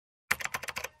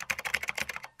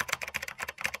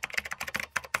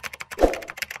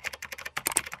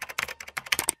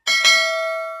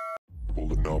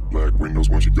up black windows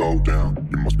once you go down.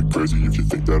 You must be crazy if you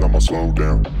think that I'ma slow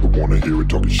down. Don't wanna hear it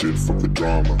talking shit, fuck the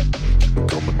drama. Keep it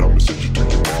coming, I'ma send you to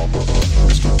your mama.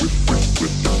 Mr. Whip, whip,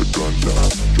 whip, get the guns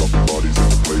out. Dropping bodies in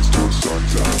the place till the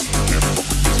sun's out. Can't fuck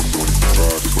with this, I'm going to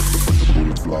try. Cause when the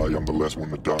bullets fly, I'm the last one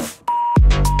to die.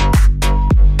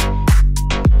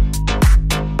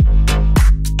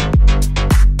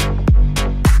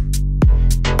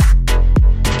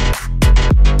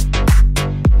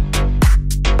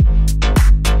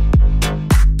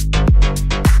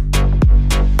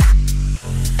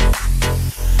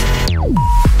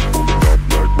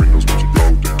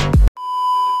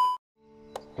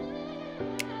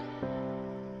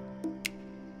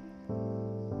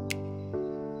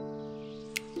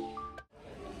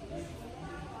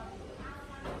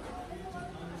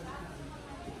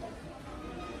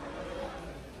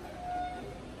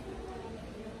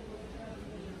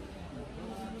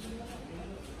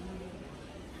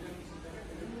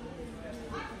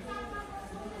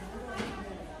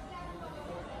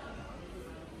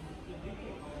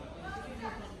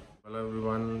 Hello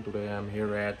everyone, today I am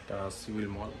here at Civil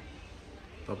Mall.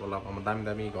 Tapalai am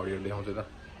dami ghadiharu dekhauchu ta.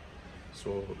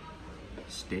 So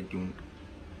stay tuned.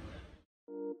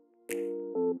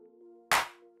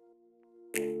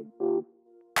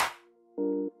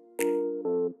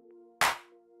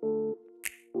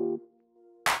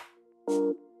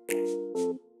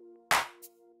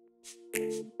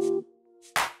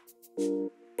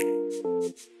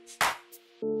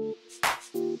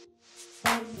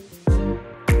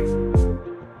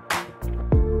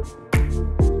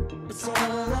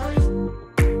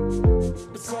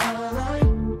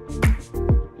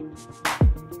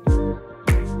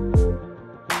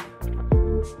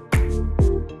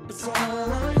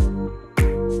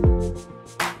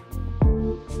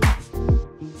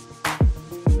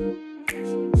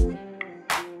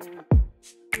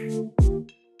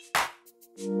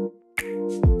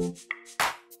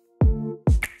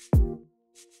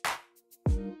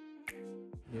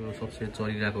 सबसे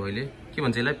चलिरहेको अहिले के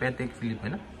भन्छ यसलाई प्याटेक Philip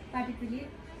हैन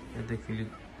प्याटेक Philip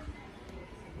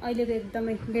अहिलेको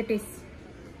एकदमै latest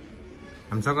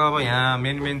हामीसँग अब यहाँ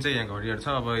मेन चाहिँ यहाँ घडिहरु छ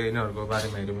अब यिनीहरुको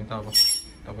बारेमा हेर्नु त अब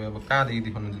तपाई अब कहाँदेखि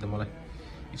देखाउनुहुन्छ त मलाई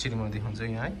एकछिन म देखाउँछु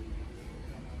यहाँ है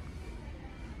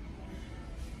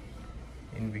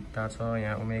इन्भिक्टा छ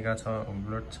यहाँ ओमेगा छ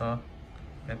ब्लड छ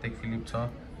प्याटेक फिलिप छ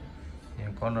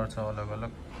यहाँ कलर छ अलग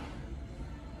अलग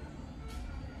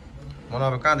मलाई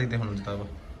अब कहाँदेखि देखाउनुहुन्छ त अब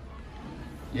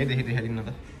यहीदेखि देखाइदिनु न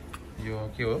त यो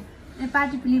के हो यो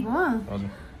पार्टी फिलिप हो हजुर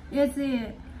यो चाहिँ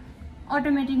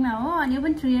अटोमेटिकमा हो अनि यो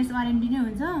पनि 3 इयर्स वारेन्टी नै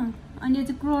हुन्छ अनि यो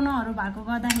चाहिँ क्रोनोहरु भएको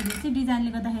गर्दाखेरि चाहिँ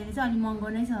डिजाइनले गर्दाखेरि चाहिँ अलि महँगो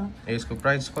नै छ यसको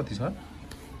प्राइस कति छ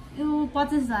यो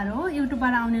 25000 हो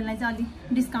युट्युबबाट आउनेलाई चाहिँ अलि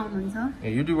डिस्काउन्ट हुन्छ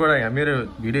ए युट्युबबाट यहाँ मेरो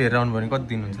भिडियो हेरेर आउनु भने कति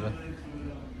दिनुहुन्छ त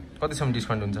कतिसम्म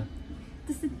डिस्काउन्ट हुन्छ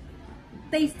त्यस्तै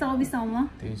 23-24 सम्म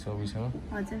 23-24 सम्म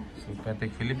हजुर सो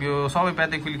प्याटेक फिलिप यो सबै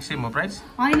प्याटेक फिलिप सेम हो प्राइस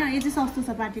हैन यो चाहिँ सस्तो छ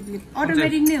पार्टी फिलिप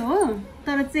अटोमेटिक नै हो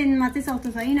तर चेनमा चाहिँ सस्तो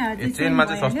छ यिनीहरु चाहिँ चेनमा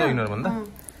चाहिँ सस्तो यिनीहरु भन्दा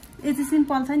यो चाहिँ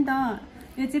सिम्पल छ नि त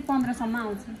यो चाहिँ 15 सम्म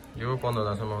आउँछ यो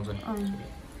 15000 सम्म आउँछ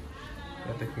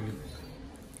प्याटेक फिलिप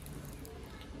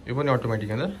यो पनि अटोमेटिक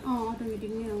हैन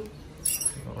अटोमेटिक नै हो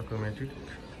अटोमेटिक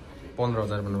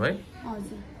 15000 भन्नु भाइ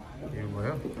हजुर यो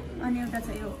भयो अनि एउटा छ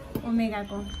यो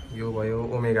ओमेगाको यो भयो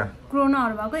ओमेगा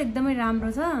क्रोनोहरु भएको एकदमै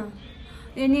राम्रो छ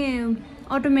यो नि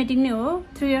अटोमेटिक नै हो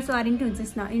 3 इयर्स वारेन्टी हुन्छ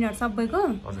यसमा यिनीहरु सबैको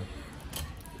हजुर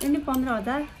यो नि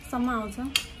 15000 सम्म आउँछ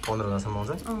 15000 सम्म आउँछ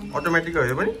अटोमेटिक हो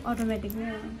यो पनि अटोमेटिक नै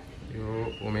हो यो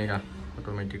ओमेगा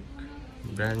अटोमेटिक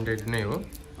ब्रान्डेड नै हो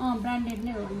ब्रान्डेड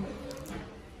नै हो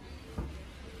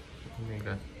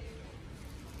ओमेगा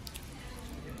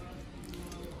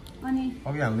अनि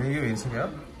अघि हामीले यो हेर्छौँ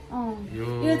यो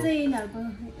चाहिँ यिनीहरुको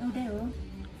एउटै हो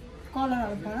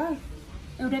कलरहरु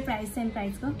फरक एउटै प्राइस सेम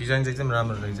प्राइसको डिजाइन चाहिँ एकदम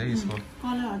राम्रो रहेछ यसको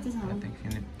कलरहरु चाहिँ छ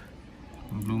फिलिप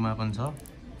ब्लूमा पनि छ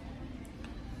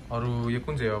अरु यो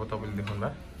कुन चाहिँ हो अब तपाईले देखाउनु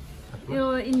भा यो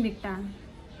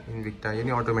इन्भिक्टा यो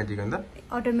नि अटोमेटिक हैन त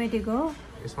अटोमेटिक हो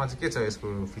यसमा चाहिँ के छ यसको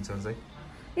फिचर चाहिँ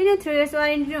यो 3 इयर्स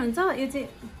वारेन्टी हुन्छ यो चाहिँ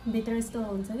भित्र यस्तो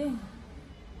हुन्छ के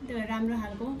त्यो राम्रो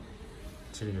खालको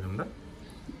छिटो हेरौँ त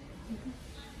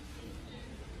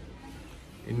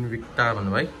इन्भिक्टा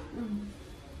भन्नु भाइ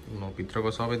न भित्रको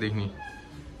सबै देख्ने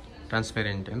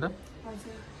ट्रान्सपेरेन्ट हैन त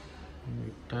हजुर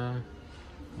इन्भिक्टा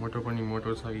मोटर पनि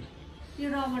मोटर छ यो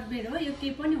रबर बेड हो यो के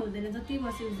पनि हुँदैन जति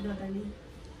वर्ष युज गर्दा नि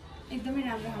एकदमै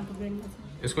राम्रो खालको ब्रान्ड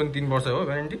छ यसको नि 3 वर्ष हो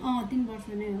वारेन्टी 3 वर्ष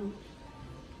नै हो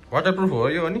वाटरप्रुफ हो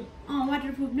यो अनि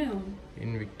वाटरप्रुफ नै हो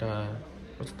इन्भिक्टा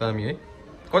कस्तो दामी है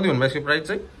कति भन्नु यसको प्राइस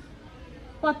चाहिँ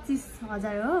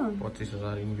 25000 हो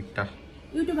 25000 इन्भिक्टा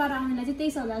युट्युबबाट आउनेलाई चाहिँ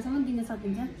 23000 सम्म दिन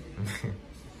सकिन्छ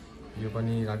यो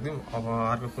पनि राख्दिउँ। अब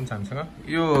अर्को कुन छ हामीसँग?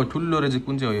 यो ठुलो रहेछ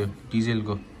कुन चाहिँ हो यो?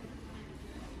 डिजेलको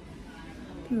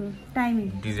टाइमिङ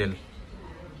डिजेल।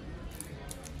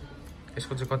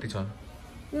 यसको चाहिँ कति छ?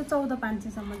 यो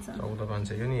 14,500 सम्म छ।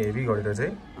 14,500। यो नि हेभी घडी रहेछ है?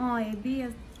 हेभी।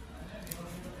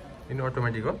 यो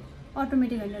अटोमेटिक हो?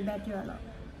 अटोमेटिक हैन, ब्याट्री वाला।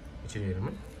 एकछिन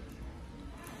हेरौँ।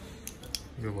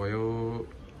 यो भयो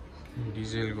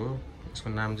डिजेलको। यसको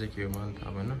नाम चाहिँ के हो मलाई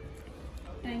थाहा भएन।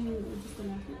 टाइमिङ हो जस्तो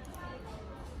लाग्छ।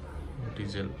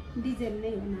 डिजेल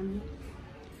नै हो नाम।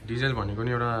 डिजेल भनेको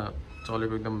नि एउटा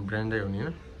चलेको एकदम ब्रान्डै हो नि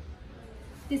हैन?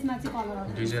 त्यसमा चाहिँ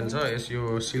कलर डिजेल छ।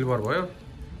 यो सिल्भर भयो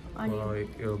अनि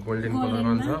यो गोल्डन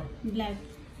कलरमा छ। ब्ल्याक।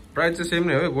 प्राइस चाहिँ सेम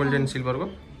नै हो गोल्डन सिल्भरको?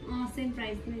 सेम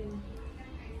प्राइस नै हो।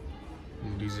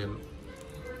 डिजेल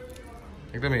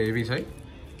एकदमै हेभी छ है?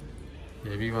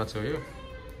 हेभी वाच हो यो।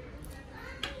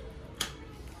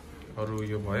 अरु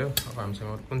यो भयो। अब हामीसँग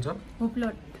अरु कुन छ?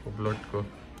 हुप्लोटको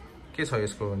के छ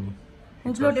यसको अनि?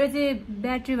 हुप्लोट चाहिँ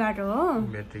ब्याट्रीबाट हो।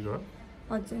 ब्याट्रीको?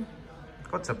 हजुर।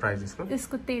 कति छ प्राइस यसको?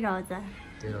 यसको 13,000।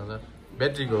 13,000।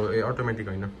 ब्याट्रीको अटोमेटिक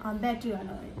हैन? ब्याट्री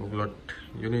वाला हो। हुप्लोट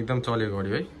यो नि एकदम चलेको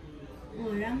घडी है?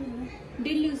 राम्रो।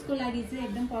 डेली युजको लागि चाहिँ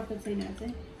एकदम पर्फेक्ट छैन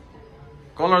चाहिँ।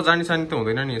 कलर जानी सानी त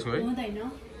हुँदैन नि यसको है? हुँदैन।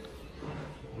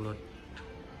 हुप्लोट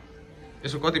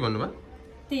यसको कति भन्नुभयो?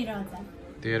 13,000।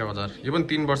 13,000। यो पनि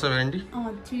 3 वर्ष वारेन्टी?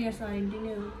 3 इयर्स वारेन्टी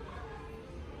नै हो।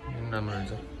 राम्रो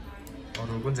रहेछ।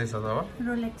 अरु कुन चाहिँ छ त अब?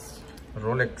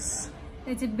 रोलेक्स।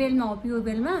 यो चाहिँ बेलमा हो, प्योर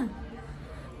बेलमा।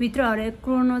 भित्र हरेक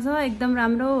क्रोनो छ, एकदम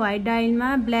राम्रो। व्हाइट डायलमा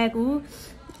ब्ल्याक हो,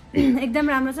 एकदम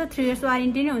राम्रो छ। 3 इयर्स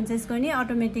वारेन्टी नै हुन्छ यसको नि।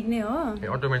 अटोमेटिक नै हो।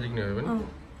 अटोमेटिक नै हो पनि?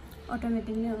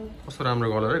 अटोमेटिक नै हो। कस्तो राम्रो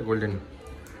कलर है? गोल्डन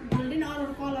अरू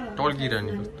कलर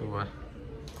टल्किरहने कस्तो वा।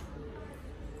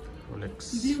 रोलेक्स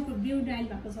ब्लू डायल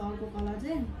भएको छ। अर्को कलर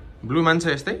चाहिँ ब्लू मान्छ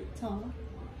यस्तै छ।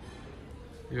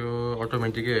 यो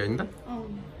अटोमेटिकै हैन त?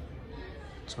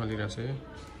 चलिरहेछ।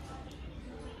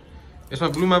 यसमा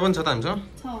ब्लूमा पनि छ त हामीसँग?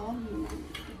 छ।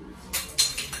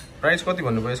 प्राइस कति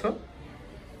भन्नुभयो यसको?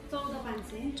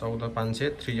 14,500।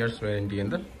 14,500। 3 इयर्स वारेन्टी हैन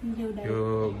त? यो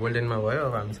गोल्डनमा भयो।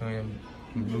 अब हामीसँग यो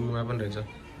ब्लूमा पनि रहेछ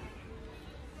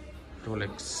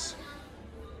रोलेक्स।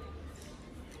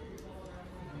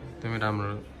 एकदमै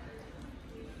राम्रो।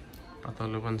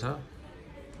 पातलो पनि छ,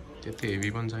 त्यति हेभी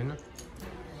पनि छैन।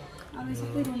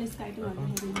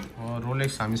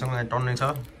 रोलेक्स हामीसँग टन्नै छ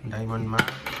डायमन्डमा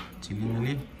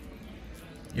झिलिमिली।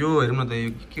 यो हेरौँ न त यो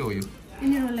के हो?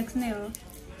 यो रोलेक्स नै हो।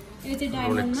 यो चाहिँ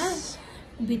डायमन्डमा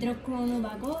भित्र क्रोनो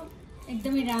भएको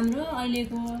एकदमै राम्रो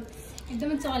अहिलेको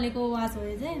एकदमै चलेको वाच हो।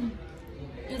 यो चाहिँ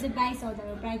 22,000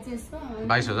 हो प्राइस चाहिँ यसको।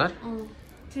 22,000?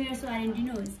 3 इयर्स वारेन्टी नै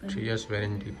हो यसको। 3 इयर्स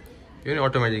वारेन्टी। यो नि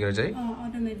अटोमेटिक रहेछ है?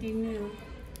 अटोमेटिक नै हो।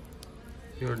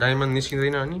 यो डायमन्ड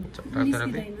निस्किँदैन अनि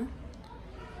चट्टारातै?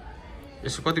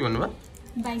 यसको कति भन्नुभयो?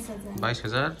 22,000।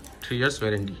 22,000। 3 इयर्स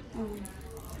वारेन्टी।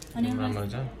 अनि राम्रो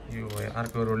छ। यो भयो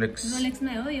अर्को रोलेक्स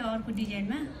नै हो। यो अर्को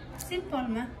डिजाइनमा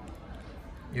सिम्पलमा।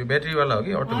 यो ब्याट्री वाला हो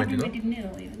कि अटोमेटिक हो? अटोमेटिक नै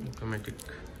हो यो। अटोमेटिक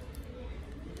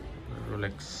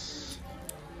रोलेक्स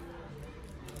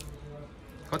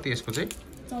कति यसको चाहिँ?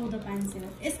 14,500।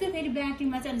 यसको फेरि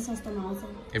ब्याट्रीमा चाहिँ अलि सस्तोमा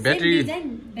आउँछ। ए ब्याट्री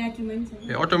ब्याट्रीमा नि छ।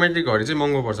 ए अटोमेटिक घडी चाहिँ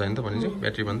महँगो पर्छ हैन त भने चाहिँ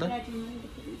ब्याट्री भन्दा?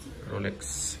 रोलेक्स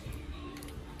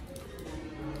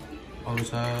अरु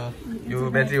छ यो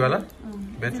ब्याट्री वाला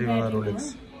रोलेक्स।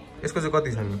 यसको चाहिँ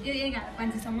कति छ नि? यो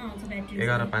 11,500 सम्म आउँछ ब्याट्री।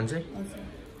 11,500।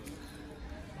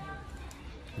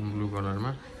 ब्लू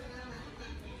कलरमा।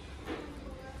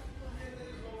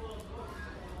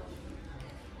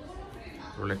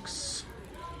 रोलेक्स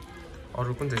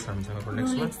अरु कुन चाहिँ छ हामीसँग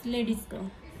रोलेक्समा? लेडिजको।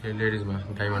 ए लेडिजमा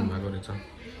डायमन्ड भएको रहेछ।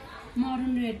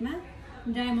 मरुन रेडमा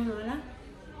डायमन्ड वाला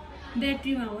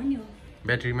ब्याट्रीमा हो नि।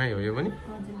 ब्याट्रीमै हो यो पनि?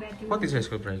 हजुर ब्याट्री। कति छ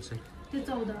यसको प्राइस चाहिँ? त्यो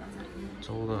 14,000।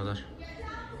 14,000।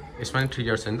 यसमा नि 3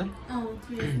 इयर्स छ नि त?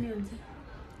 3 इयर्स नै हुन्छ।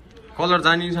 कलर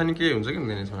जानी सानी के हुन्छ कि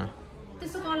हुँदैन यसमा?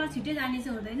 त्यस्तो कलर छिटै जाने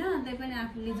चाहिँ हुँदैन, त्यही पनि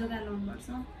आफूले जोगाड गर्नुपर्छ।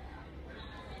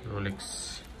 रोलेक्स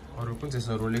अरु कुन चाहिँ छ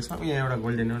रोलेक्समा? यहाँ एउटा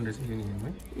गोल्डन पनि रहेछ यो नि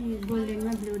है?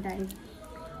 गोल्डनमा ब्लू डायल।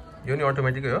 यो नि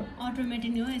अटोमेटिकै हो?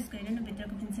 अटोमेटिक नै हो। यसको हेर्नु न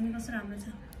भित्रको फिनिसिङ कस्तो राम्रो छ।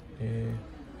 ए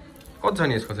कति छ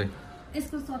नि यसको चाहिँ?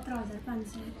 यसको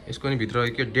 17,500। यसको नि भित्र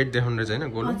के डेट देखाउनु रहेछ हैन?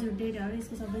 गोल्ड। हजुर डेटहरु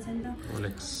यसको सबै छ नि त।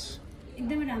 रोलेक्स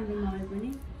एकदमै राम्रो मोडल पनि।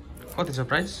 कति छ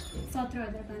प्राइस?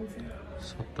 17,500।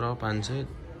 17,500।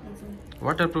 हजुर।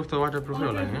 वाटरप्रुफ त वाटरप्रुफै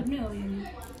होला नि? नै हो यो।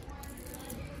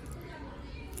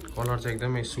 कलर चाहिँ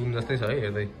एकदमै सुन जस्तै छ है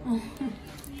हेर्दै।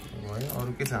 भयो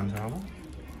अरु के छ हामीसँग अब?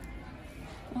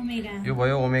 ओमेगा। यो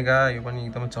भयो ओमेगा। यो पनि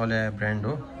एकदमै चल्या ब्रान्ड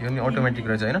हो। यो नि अटोमेटिक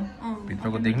रहेछ हैन?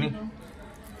 भित्रको देख्ने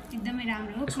एकदमै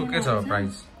राम्रो हो। यसको के छ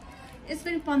प्राइस? यसको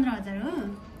पनि 15,000 हो।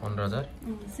 15,000।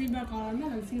 सिल्भर कलरमा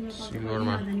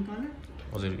सिल्भरमा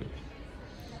हजुर।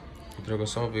 भित्रको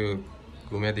सब यो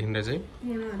घुम्या देखिन्छ चाहिँ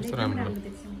कस्तो राम्रो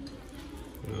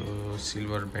यो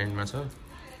सिल्भर ब्यान्डमा छ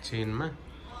चेनमा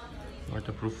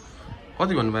वाटरप्रुफ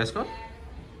कति भन्नुभयो यसको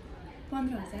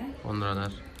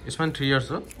 15,000 यसमा 3 इयर्स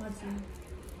हो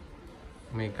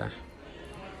मेका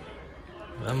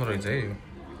राम्रो रहेछ है यो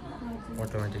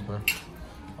अटोमेटिकमा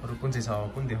अरु कुन चाहिँ छ अब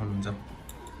कुन देखाउनुहुन्छ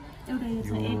एउटा यो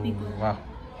छ एपीको वाह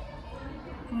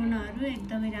कोनाहरु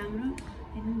एकदमै राम्रो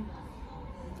हेर्नु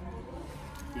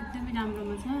एकदमै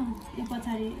राम्रोमा छ यो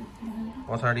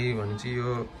पछाडी भने चाहिँ यो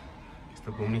यस्तो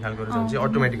घुम्ने खालको रहेछ भने चाहिँ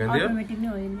अटोमेटिक हैन यो अटोमेटिक नै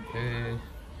होइन ए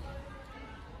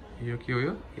यो के हो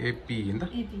यो एपी हैन त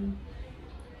एपी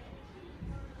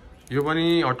यो पनि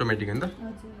अटोमेटिक हैन त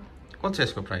हजुर कति छ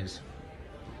यसको प्राइस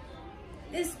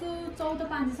यसको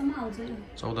 14,500 सम्म आउँछ यो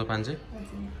 14,500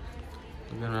 हजुर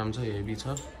एकदम राम्रो छ हेभी छ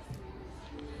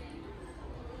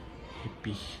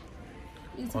एपी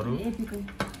अरु एपीको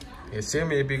ए सेम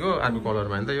एपी को अर्को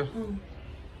कलरमा हैन त यो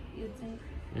यो चाहिँ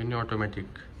यो नि अटोमेटिक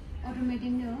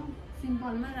नै हो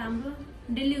सिम्पलमा राम्रो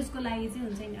डेली युजको लागि चाहिँ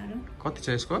हुन्छ यिनीहरु कति छ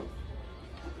यसको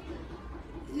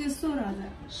यो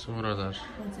 16,000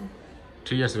 हजुर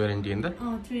 3 इयर्स वारेन्टी हैन त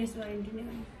 3 इयर्स वारेन्टी नै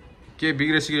हो के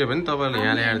बिग्रेसिग्यो भने तपाईले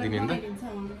यहाँ ल्याएर दिने हैन त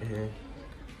ए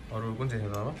अरु कुन चाहिँ छ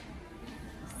त अब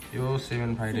यो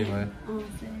 7 फ्राइडे भयो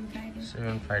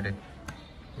 7 फ्राइडे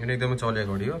यो एकदमै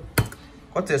चलेको घडी हो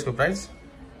कति छ यसको प्राइस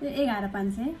यो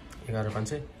 11,500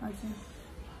 11,500 हजुर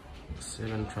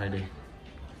 7 फ्राइडे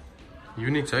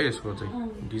युनिक छ है यसको चाहिँ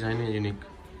डिजाइन नै युनिक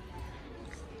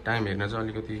टाइम हेर्न चाहिँ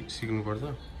अलिकति सिक्नु पर्छ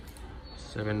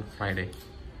 7 फ्राइडे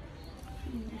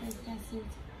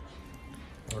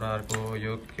एउटा अर्को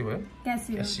यो के भयो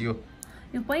क्यासियो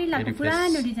यो पहिलाको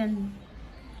पुरानो डिजाइन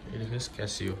एलिफेस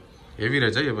क्यासियो हेभी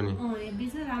रहेछ यो पनि हेभी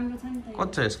छ राम्रो छ नि त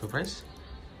कति छ यसको प्राइस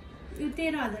यो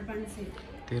 13,500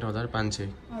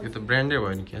 13,500 यो त ब्रान्डै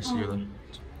भयो नि क्यासियो त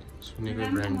सुनेको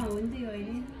ब्रान्ड हो नि त यो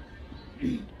अहिले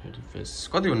एलिफेस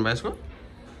कति भन्नुभयो यसको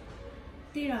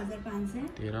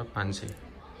 13,500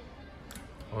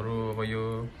 अरु अब यो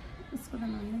यसको त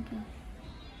नाम के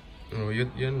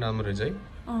यो राम्रो रहेछ है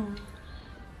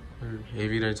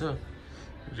हेभी रहेछ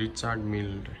रिचार्ड मिल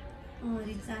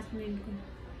मिलको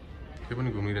त्यो पनि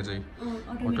घुमिरहेछ है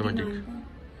अटोमेटिक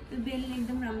यो बेल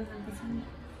एकदम राम्रो खालको छ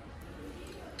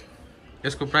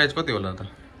यसको प्राइस कति होला त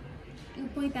यो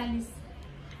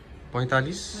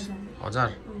 45,000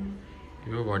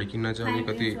 यो घडी किन्न चाहिँ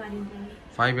अलिकति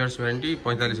 5 इयर्स वारेन्टी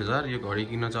 45,000 यो घडी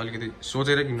किन्न चाहिँ अलिकति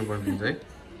सोचेर किन्नु पर्छ है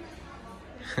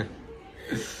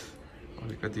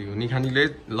अलिकति निखानीले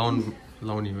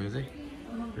लाउने भयो चाहिँ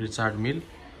रिचार्ड मिल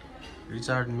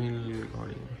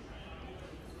घडी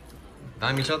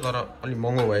दामी छ तर अलि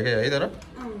महँगो भयो क्या है तर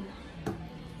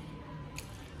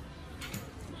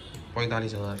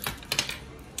 45,000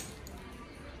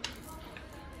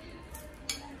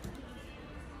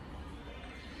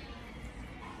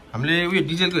 हामीले उयो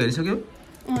डिजेलको हेरिसक्यो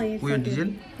उयो डिजेल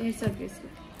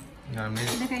हामीले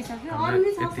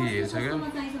यति हेरिसक्यो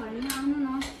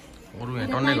अरु यहाँ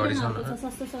टन्नै घडी छ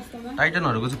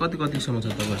टाइटनहरुको चाहिँ कतिसम्म छ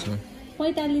तपाईहरुसँग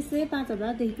 45,000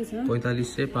 5,000 देखिको छ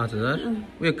 45,000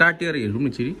 5,000 उयो कार्टियर हेरौँ नि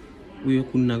छिरी उयो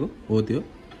कुन्नाको हो त्यो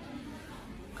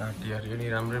कार्टियर यो नि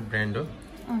राम्रै ब्रान्ड हो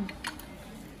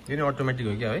यो नि अटोमेटिक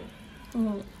हो क्या है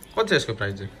कति छ यसको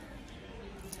प्राइस चाहिँ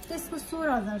त्यसको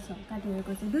 16,000 छ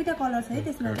कार्टियरको चाहिँ दुईटा कलर छ है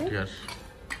त्यसमा कार्टियर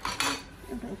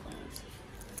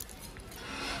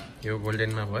यो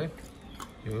गोल्डनमा भयो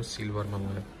यो सिल्भरमा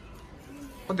भयो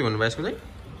कति भन्नुभयो यसको चाहिँ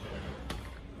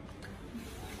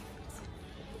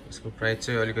यसको प्राइस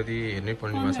चाहिँ अलिकति हेर्नै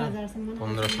पर्ने भएको छ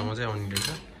 15 सम्म चाहिँ आउने रहेछ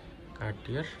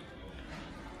कार्टियर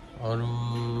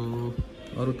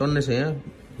अरु टन्नै छ यहाँ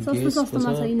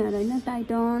सस्तोमा छैन हैन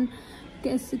टाइटन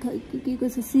के को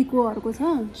छ सिकोहरुको छ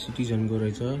सिटिजनको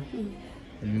रहेछ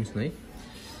हेर्नुस् न है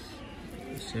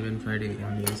 7 फ्राइडे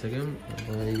हामी हेरिसक्यौँ अब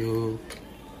यो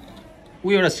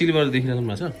उयो एउटा सिल्भर देखिरहनु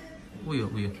भएको छ उयो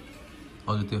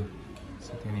हजुर त्यो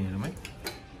त्यहाँ नि हेरौँ है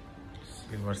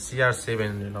सिल्भर CR7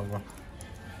 लगभग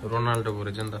रोनाल्डोको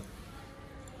रहेछ नि त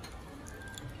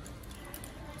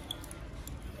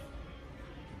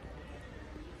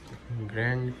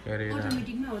ग्रान्ड क्यारेरा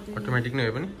अटोमेटिक नै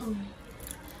हो पनि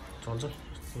चल्छ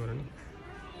यस्तो गरेर नि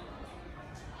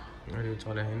अहिले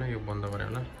चले हैन यो बन्द गरे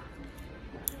होला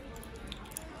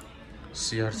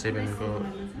CR7 को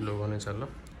लोगो नै छ ल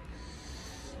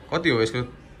कति हो यसको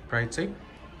प्राइस चाहिँ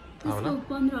थाहा होला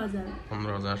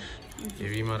 15,000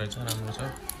 हेभीमा रहेछ राम्रो छ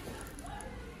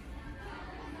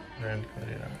ग्रान्ड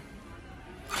क्यारेरा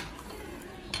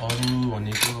अरु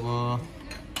भनेको अब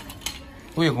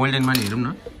उयो गोल्डनमा नि हेरौँ न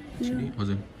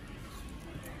हजुर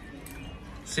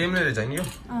सेम नै रहेछ नि यो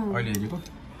अहिले हेरेको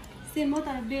सेम हो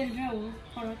तर बेल र हो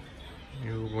फरक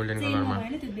यो गोल्डन कलरमा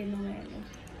हैन त्यो बेलमा गएको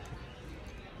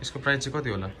यसको प्राइस चाहिँ कति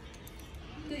होला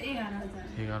त्यो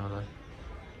 11000 11,000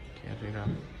 के अरे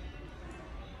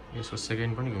यसको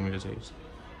सेकेन्ड पनि घुमेर चाहिँ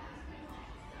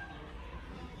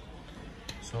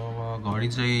सो अब घडी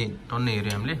चाहिँ टन्नै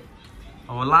हेऱ्यो हामीले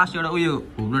अब लास्ट एउटा उयो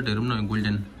हुब्लट हेरौँ न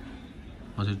गोल्डन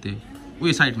हजुर त्यो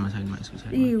उयो साइडमा यसको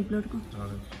साइडमा ए हुब्लटको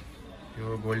यो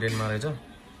गोल्डनमा रहेछ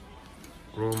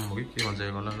क्रोम हो कि के भन्छ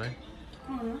यो कलरलाई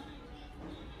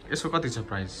यसको कति छ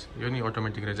प्राइस यो नि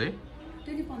अटोमेटिक रहेछ है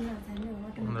त्यो नि 15000 नै हो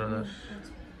 15000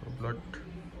 हुब्लट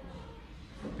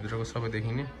भित्रको सबै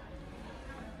देखिने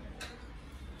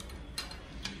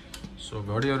सो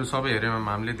घडीहरू सबै हेऱ्यौँ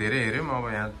हामीले धेरै हेऱ्यौँ अब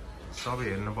यहाँ सबै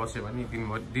हेर्न बस्यो भने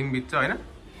दिन बित्छ होइन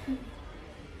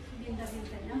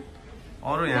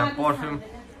अरू यहाँ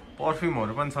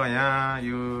पर्फ्युमहरू पनि छ यहाँ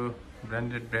यो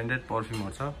ब्रान्डेड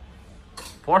पर्फ्युमहरू छ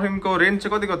पर्फ्युमको रेन्ज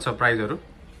चाहिँ कतिको छ प्राइसहरू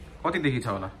कतिदेखि छ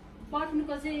होला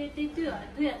पर्फ्युमको चाहिँ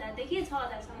 2000 देखि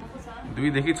 6000 सम्मको छ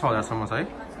 2 देखि 6000 सम्म छ है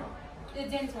यो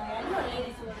जेन्ट्स हो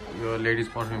यो लेडिज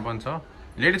पर्फ्युम पनि छ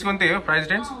लेडिजको पनि त्यही हो प्राइस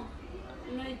रेन्ज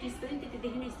लेडिज पनि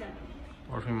त्यतिदेखि नै स्टार्ट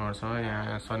पर्फ्युमहरू छ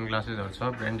यहाँ सनग्लासेसहरू छ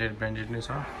ब्रान्डेड नै छ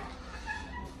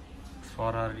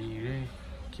फरारी रे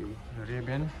के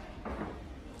रेबेन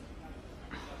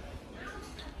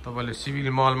तपाईले सिभिल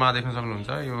मलमा देख्न सक्नुहुन्छ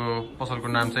यो पसलको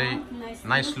नाम चाहिँ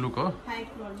नाइस लुक हो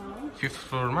 5th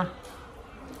फ्लोरमा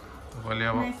तपाईले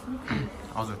अब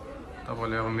हजुर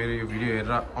तपाईले अब मेरो यो भिडियो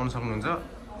हेरेर आउन सक्नुहुन्छ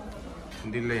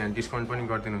दिनले यहाँ डिस्काउन्ट पनि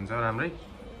गरिदिनुहुन्छ राम्रै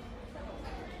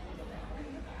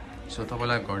सो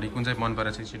तपाईलाई घडी कुन चाहिँ मन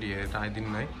परेछ एकचोटि हेरेर आइदिनु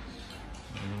है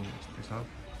यस्तै छ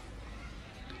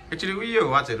एकचोटि उयो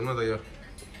वाच हेर्नु न त यो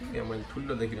यहाँ मैले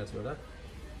ठुलो देखिरहेको छु एउटा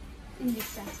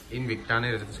इन्भिक्टा नै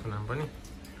रहेछ त्यसको नाम पनि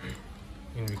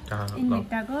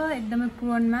इन्भिक्टाको एकदमै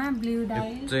क्रोनमा ब्लू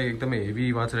डायल चाहिँ एकदमै हेभी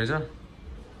वाच रहेछ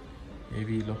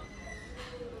हेभी लो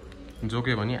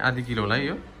जोक्यो भने आधी किलो होला है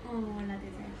यो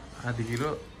आधी किलो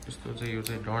यस्तो चाहिँ यो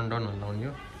चाहिँ डन लाउने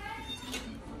हो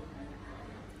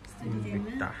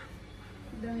इन्भिक्टा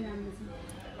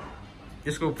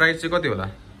यसको प्राइस चाहिँ कति होला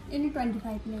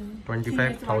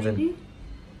 25,000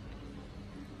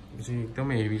 यो चाहिँ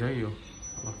एकदमै हेभी छ यो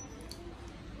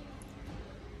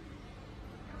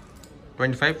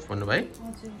 25 भन्नुभयो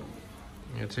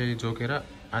यो चाहिँ जोकेर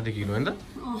आधी किलो होइन त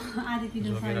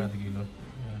जोकेर आधी किलो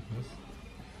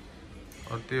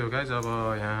अरू त्यही हो गाइज अब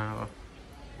यहाँ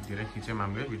धेरै खिच्यौँ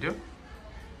हामीले video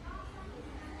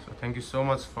so thank you so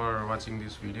much for watching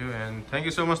this video and thank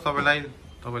you so much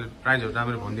तपाईँले प्राइजहरू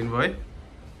राम्रो भनिदिनु भयो है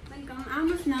वेलकम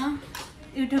आउनुहोस् न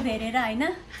युट्युब हेरेर होइन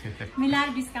मिलाएर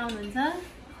डिस्काउन्ट हुन्छ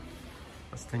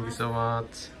थ्याङ्क यू सो मच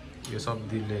यो सब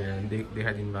दिदीले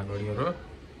देखाइदिनु भएको घडीहरू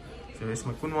सो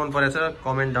यसमा कुन मन परेछ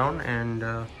comment down and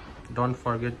don't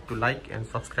forget to like and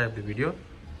subscribe the video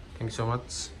thank you so much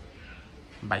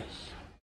by